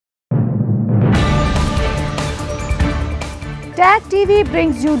TAG TV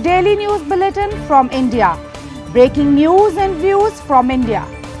brings you daily news bulletin from India. Breaking news and views from India.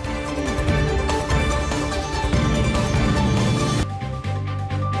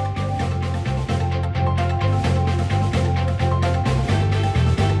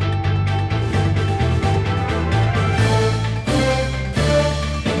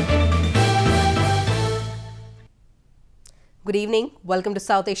 Good evening. Welcome to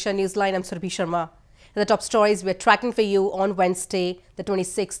South Asia Newsline. I'm Surabhi Sharma. In the top stories we're tracking for you on Wednesday, the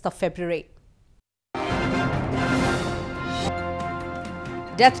 26th of February.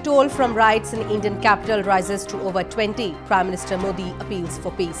 Death toll from riots in Indian capital rises to over 20. Prime Minister Modi appeals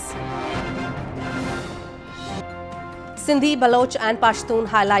for peace. Sindhi, Baloch and Pashtun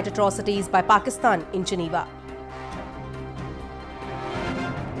highlight atrocities by Pakistan in Geneva.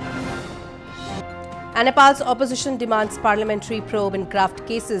 And Nepal's opposition demands parliamentary probe in graft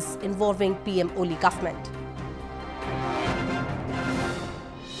cases involving PM Oli government.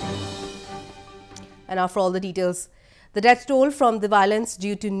 And now for all the details. The death toll from the violence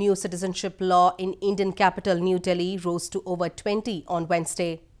due to new citizenship law in Indian capital New Delhi rose to over 20 on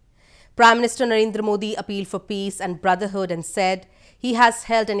Wednesday. Prime Minister Narendra Modi appealed for peace and brotherhood and said he has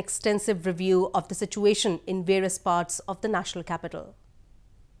held an extensive review of the situation in various parts of the national capital.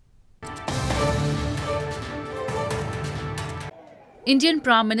 Indian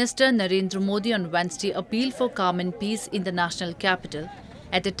Prime Minister Narendra Modi on Wednesday appealed for calm and peace in the national capital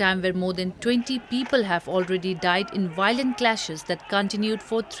at a time where more than 20 people have already died in violent clashes that continued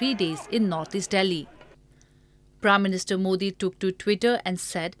for 3 days in northeast Delhi. Prime Minister Modi took to Twitter and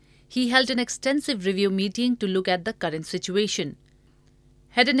said he held an extensive review meeting to look at the current situation.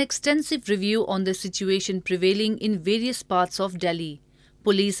 Had an extensive review on the situation prevailing in various parts of Delhi.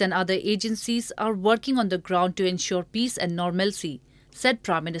 Police and other agencies are working on the ground to ensure peace and normalcy, said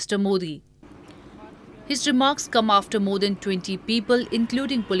Prime Minister Modi. His remarks come after more than 20 people,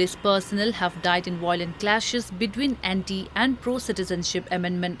 including police personnel, have died in violent clashes between anti- and pro-Citizenship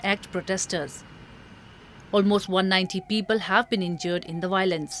Amendment Act protesters. Almost 190 people have been injured in the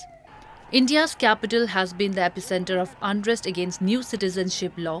violence. India's capital has been the epicenter of unrest against new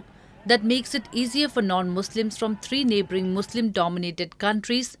citizenship law that makes it easier for non-Muslims from 3 neighbouring Muslim-dominated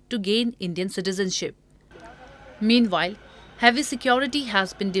countries to gain Indian citizenship. Meanwhile, heavy security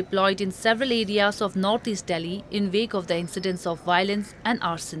has been deployed in several areas of northeast Delhi in wake of the incidents of violence and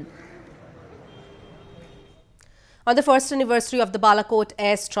arson. On the first anniversary of the Balakot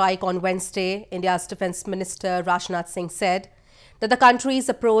airstrike on Wednesday, India's Defence Minister Rajnath Singh said that the country's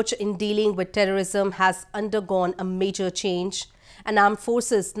approach in dealing with terrorism has undergone a major change and armed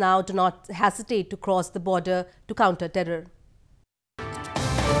forces now do not hesitate to cross the border to counter terror.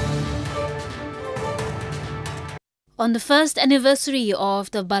 On the first anniversary of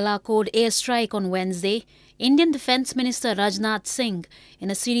the Balakot airstrike on Wednesday, Indian Defence Minister Rajnath Singh,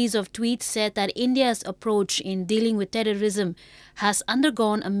 in a series of tweets, said that India's approach in dealing with terrorism has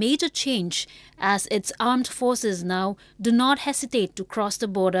undergone a major change as its armed forces now do not hesitate to cross the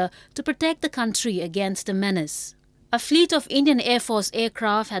border to protect the country against the menace. A fleet of Indian Air Force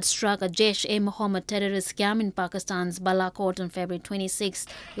aircraft had struck a Jaish-e-Mohammed terrorist camp in Pakistan's Balakot on February 26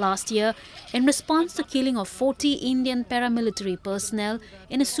 last year in response to the killing of 40 Indian paramilitary personnel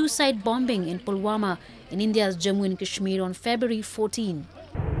in a suicide bombing in Pulwama in India's Jammu and Kashmir on February 14.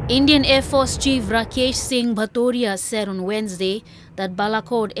 Indian Air Force Chief Rakesh Singh Bhatoria said on Wednesday that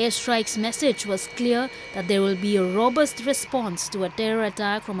Balakot airstrike's message was clear that there will be a robust response to a terror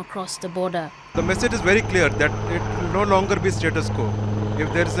attack from across the border. The message is very clear that it will no longer be status quo.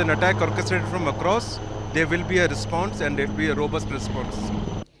 If there is an attack orchestrated from across, there will be a response and there will be a robust response.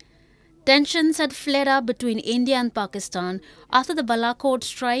 Tensions had flared up between India and Pakistan after the Balakot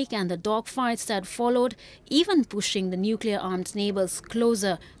strike and the dogfights that followed, even pushing the nuclear-armed neighbours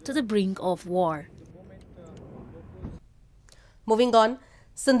closer to the brink of war. Moving on,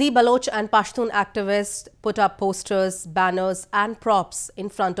 Sindhi, Baloch and Pashtun activists put up posters, banners and props in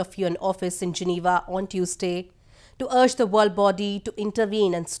front of UN office in Geneva on Tuesday to urge the world body to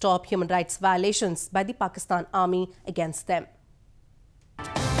intervene and stop human rights violations by the Pakistan Army against them.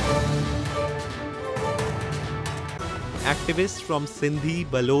 Activists from Sindhi,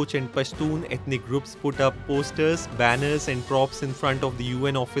 Baloch and Pashtun ethnic groups put up posters, banners and props in front of the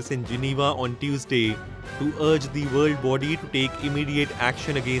UN office in Geneva on Tuesday to urge the world body to take immediate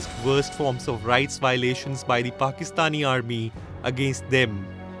action against worst forms of rights violations by the Pakistani army against them.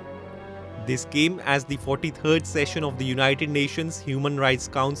 This came as the 43rd session of the United Nations Human Rights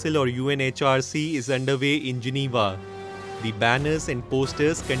Council or UNHRC is underway in Geneva. The banners and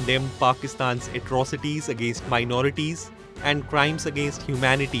posters condemned Pakistan's atrocities against minorities and crimes against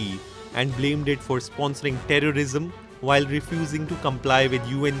humanity and blamed it for sponsoring terrorism, while refusing to comply with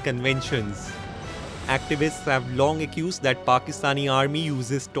UN conventions. Activists have long accused that Pakistani army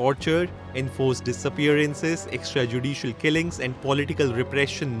uses torture, enforced disappearances, extrajudicial killings and political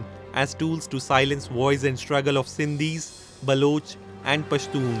repression as tools to silence voice and struggle of Sindhis, Baloch and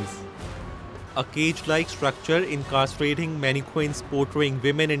Pashtuns. A cage-like structure incarcerating mannequins portraying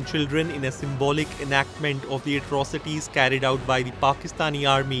women and children in a symbolic enactment of the atrocities carried out by the Pakistani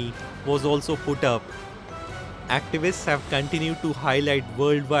army was also put up. Activists have continued to highlight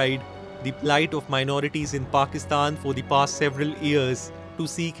worldwide the plight of minorities in Pakistan for the past several years to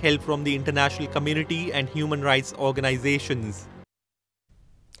seek help from the international community and human rights organizations.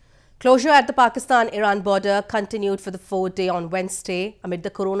 Closure at the Pakistan-Iran border continued for the fourth day on Wednesday amid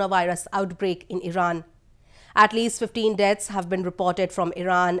the coronavirus outbreak in Iran. At least 15 deaths have been reported from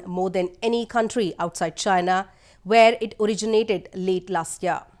Iran, more than any country outside China, where it originated late last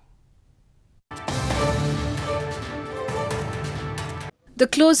year. The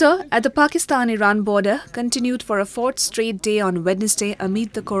closure at the Pakistan-Iran border continued for a fourth straight day on Wednesday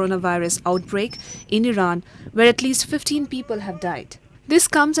amid the coronavirus outbreak in Iran, where at least 15 people have died. This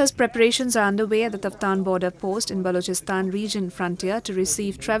comes as preparations are underway at the Taftan border post in Balochistan region frontier to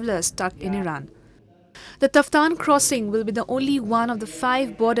receive travellers stuck in Iran. The Taftan crossing will be the only one of the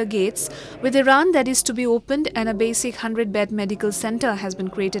 5 border gates with Iran that is to be opened, and a basic 100-bed medical centre has been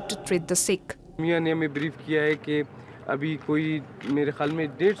created to treat the sick. अभी कोई मेरे ख्याल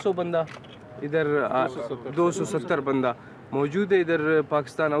में 150 बंदा इधर 270 बंदा मौजूद है इधर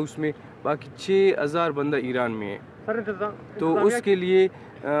पाकिस्तान हाउस में, बाकी 6000 बंदा ईरान में है। तो उसके लिए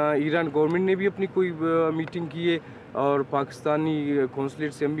ईरान गवर्नमेंट ने भी अपनी कोई मीटिंग की है और पाकिस्तानी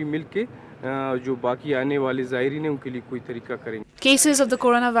कौंसलेट से हम भी मिल के जो बाकी आने वाले ज़ायरीन हैं उनके लिए कोई तरीका करेंगे। Cases of the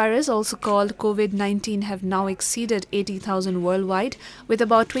coronavirus, also called COVID-19, have now exceeded 80,000 worldwide, with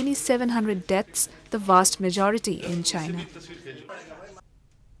about 2,700 deaths, the vast majority in China.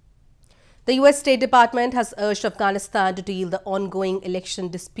 The US State Department has urged Afghanistan to deal the ongoing election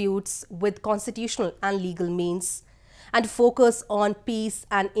disputes with constitutional and legal means and focus on peace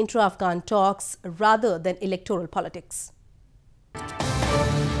and intra-Afghan talks rather than electoral politics.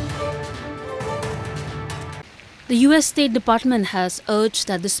 The US State Department has urged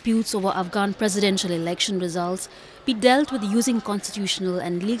that disputes over Afghan presidential election results be dealt with using constitutional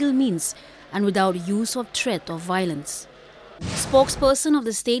and legal means and without use of threat or violence. Spokesperson of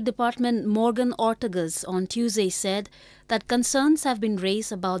the State Department Morgan Ortagus on Tuesday said that concerns have been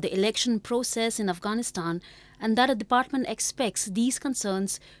raised about the election process in Afghanistan and that the department expects these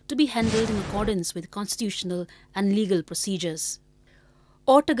concerns to be handled in accordance with constitutional and legal procedures.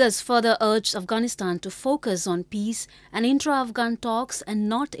 Ortagus further urged Afghanistan to focus on peace and intra-Afghan talks and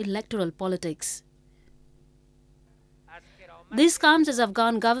not electoral politics. This comes as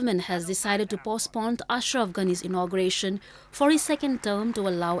Afghan government has decided to postpone Ashraf Ghani's inauguration for his second term to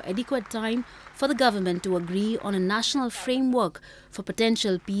allow adequate time for the government to agree on a national framework for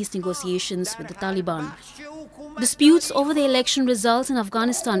potential peace negotiations with the Taliban. Disputes over the election results in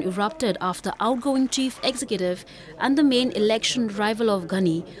Afghanistan erupted after outgoing chief executive and the main election rival of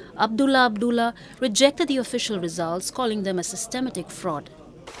Ghani, Abdullah Abdullah, rejected the official results, calling them a systematic fraud.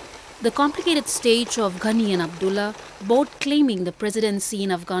 The complicated stage of Ghani and Abdullah, both claiming the presidency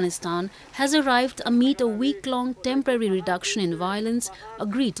in Afghanistan, has arrived amid a week-long temporary reduction in violence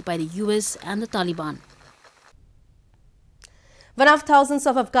agreed by the US and the Taliban. One of thousands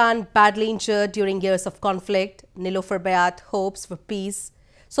of Afghans badly injured during years of conflict, Nilofer Bayat hopes for peace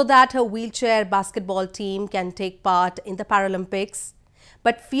so that her wheelchair basketball team can take part in the Paralympics,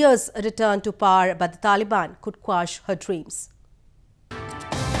 but fears a return to power by the Taliban could quash her dreams.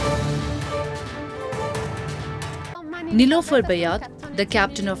 Nilofer Bayat, the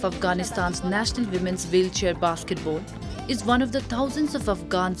captain of Afghanistan's national women's wheelchair basketball, is one of the thousands of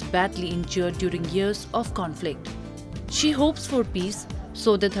Afghans badly injured during years of conflict. She hopes for peace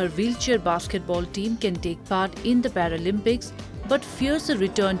so that her wheelchair basketball team can take part in the Paralympics, but fears a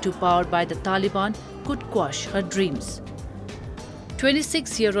return to power by the Taliban could quash her dreams.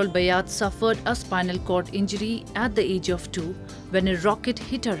 26-year-old Bayat suffered a spinal cord injury at the age of 2 when a rocket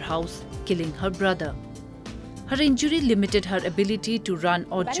hit her house, killing her brother. Her injury limited her ability to run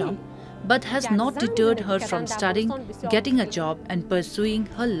or jump, but has not deterred her from studying, getting a job and pursuing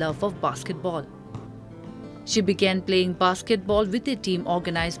her love of basketball. She began playing basketball with a team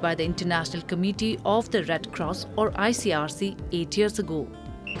organized by the International Committee of the Red Cross or ICRC 8 years ago.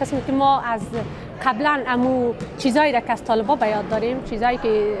 قسمی که ما از قبلا امو چیزایی را که از طالبان به یاد داریم، چیزایی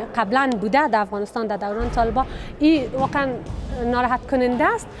که قبلا بوده در افغانستان در دوران طالبان، این واقعا ناراحت کننده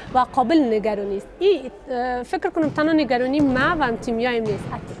است و قابل نگرانی است. این فکر کنم تنها نگرانی ما و تیمیایم نیست،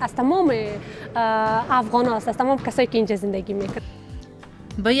 از تمام افغان‌ها است، از تمام کسایی که اینجا زندگی میکنند.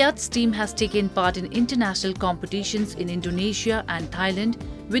 Bayat's team has taken part in international competitions in Indonesia and Thailand,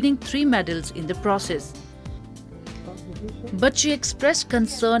 winning 3 medals in the process. But she expressed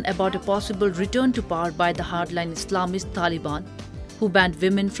concern about a possible return to power by the hardline Islamist Taliban, who banned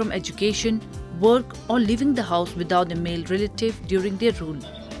women from education, work or leaving the house without a male relative during their rule.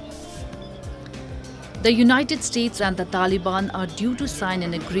 The United States and the Taliban are due to sign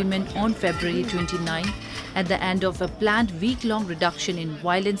an agreement on February 29 at the end of a planned week-long reduction in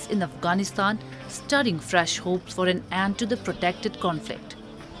violence in Afghanistan, stirring fresh hopes for an end to the protracted conflict.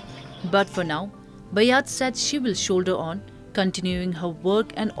 But for now, Bayat said she will shoulder on, continuing her work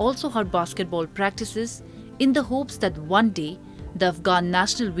and also her basketball practices in the hopes that one day the Afghan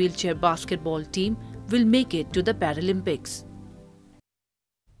national wheelchair basketball team will make it to the Paralympics.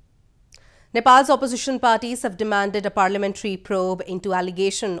 Nepal's opposition parties have demanded a parliamentary probe into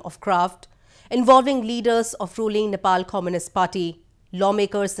allegation of graft involving leaders of ruling Nepal Communist Party.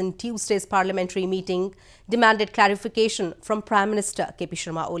 Lawmakers in Tuesday's parliamentary meeting demanded clarification from Prime Minister KP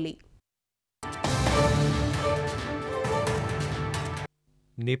Sharma Oli.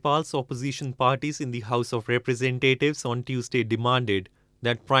 Nepal's opposition parties in the House of Representatives on Tuesday demanded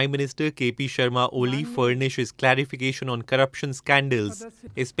that Prime Minister KP Sharma Oli furnishes clarification on corruption scandals,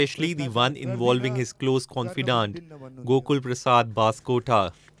 especially the one involving his close confidant, Gokul Prasad Baskota.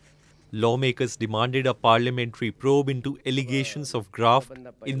 Lawmakers demanded a parliamentary probe into allegations of graft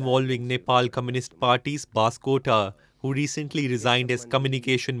involving Nepal Communist Party's Baskota, who recently resigned as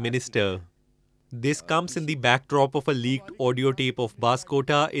communication minister. This comes in the backdrop of a leaked audio tape of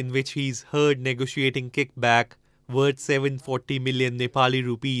Baskota in which he is heard negotiating kickback worth 740 million Nepali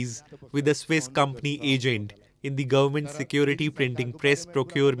rupees with a Swiss company agent in the government security printing press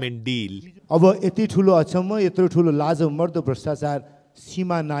procurement deal. अब यति ठुलो अचम्म यत्रो ठुलो लाजो मर्दो भ्रष्टाचार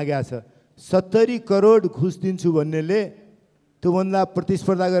सीमा नागा छ 70 करोड घुस दिन्छु भन्नेले त्यो भन्दा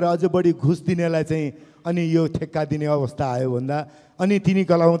प्रतिस्पर्धा गरेर अझ बढी घुस दिनेलाई चाहिँ अनि यो ठेक्का दिने अवस्था आयो भन्दा अनि तिनी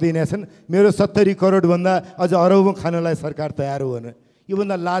कलाउँदै हिँडेछन् मेरो 70 करोड भन्दा अझ अरबौं खानलाई सरकार तयार हो भने यो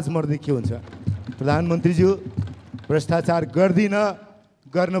भन्दा लाज मर्दै के हुन्छ प्रधानमन्त्री ज्यू भ्रष्टाचार गर्दिन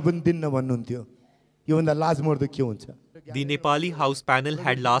गर्न पनि दिन्न भन्नुहुन्थ्यो यो भन्दा लाज मर्दै के हुन्छ. The Nepali House panel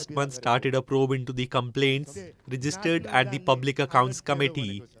had last month started a probe into the complaints registered at the Public Accounts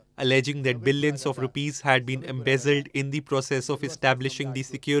Committee, alleging that billions of rupees had been embezzled in the process of establishing the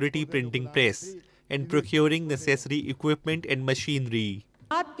security printing press and procuring necessary equipment and machinery.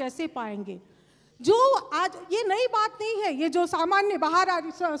 आप कैसे पाएंगे जो आज ये नई बात नहीं है, ये जो सामान्य बाहर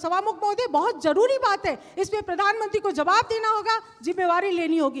सभामुख महोदय बहुत जरूरी बात है, इस पे प्रधानमंत्री को जवाब देना होगा, जिम्मेवारी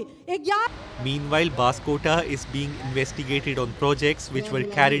लेनी होगी. Meanwhile, Baskota is being investigated on projects which were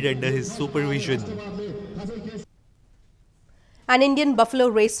carried under his supervision. An Indian buffalo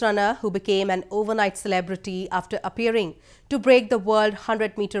race runner who became an overnight celebrity after appearing to break the world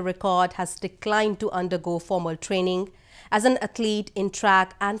 100-meter record has declined to undergo formal training as an athlete in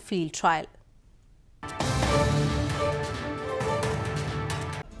track and field trial.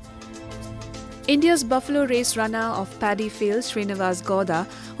 India's buffalo race runner of paddy fields, Srinivas Gowda,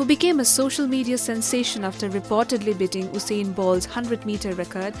 who became a social media sensation after reportedly beating Usain Bolt's 100-meter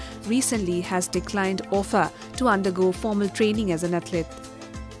record, recently has declined offer to undergo formal training as an athlete.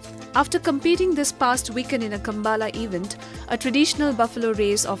 After competing this past weekend in a Kambala event, a traditional buffalo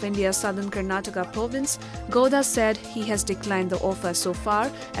race of India's southern Karnataka province, Gowda said he has declined the offer so far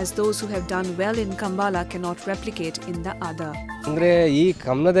as those who have done well in Kambala cannot replicate in the other. ಅಂದರೆ ಈ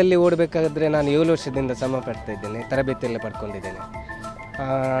ಕಮ್ಮನದಲ್ಲಿ ಓಡಬೇಕಾದ್ರೆ ನಾನು 7 ವರ್ಷದಿಂದ ಶ್ರಮ ಪಡ್ತಾ ಇದ್ದೇನೆ, ತರಬೇತಿಯೆಲ್ಲ ಪಡ್ಕೊಂಡಿದ್ದೇನೆ.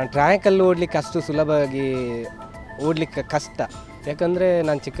 ಟ್ರ್ಯಾಕಲ್ಲಿ ಓಡಲಿಕ್ಕೆ ಅಷ್ಟು ಸುಲಭವಾಗಿ ಓಡಲಿಕ್ಕೆ ಕಷ್ಟ, ಯಾಕಂದರೆ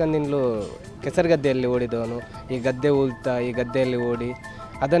ನಾನು ಚಿಕ್ಕಂದಿನಲ್ಲೂ ಕೆಸರುಗದ್ದೆಯಲ್ಲಿ ಓಡಿದವನು. ಈ ಗದ್ದೆ ಉಳ್ತಾ ಈ ಗದ್ದೆಯಲ್ಲಿ ಓಡಿ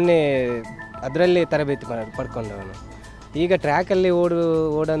ಅದರಲ್ಲೇ ತರಬೇತಿ ಪಡ್ಕೊಂಡವನು. ಈಗ ಟ್ರ್ಯಾಕಲ್ಲಿ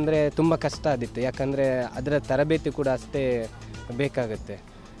ಓಡಂದರೆ ತುಂಬ ಕಷ್ಟ ಆದಿತ್ತು, ಯಾಕಂದರೆ ಅದರ ತರಬೇತಿ ಕೂಡ ಅಷ್ಟೇ ಬೇಕಾಗುತ್ತೆ.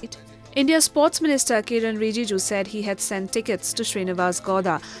 India's Sports Minister Kiren Rijiju said he had sent tickets to Srinivas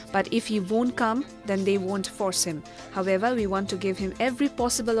Gowda, but if he won't come, then they won't force him. However, we want to give him every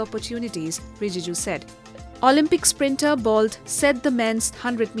possible opportunities, Rijiju said. Olympic sprinter Bolt set the men's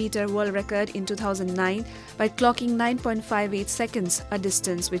 100-meter world record in 2009 by clocking 9.58 seconds, a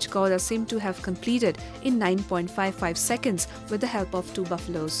distance which Gowda seemed to have completed in 9.55 seconds with the help of 2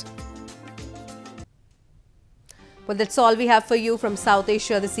 buffaloes. Well, that's all we have for you from South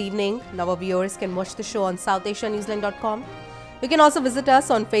Asia this evening. Now our viewers can watch the show on SouthAsiaNewsline.com. You can also visit us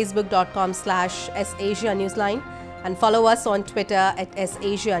on facebook.com/SAsia Newsline and follow us on Twitter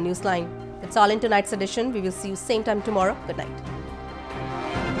 @SAsia Newsline. That's all in tonight's edition. We will see you same time tomorrow. Good night.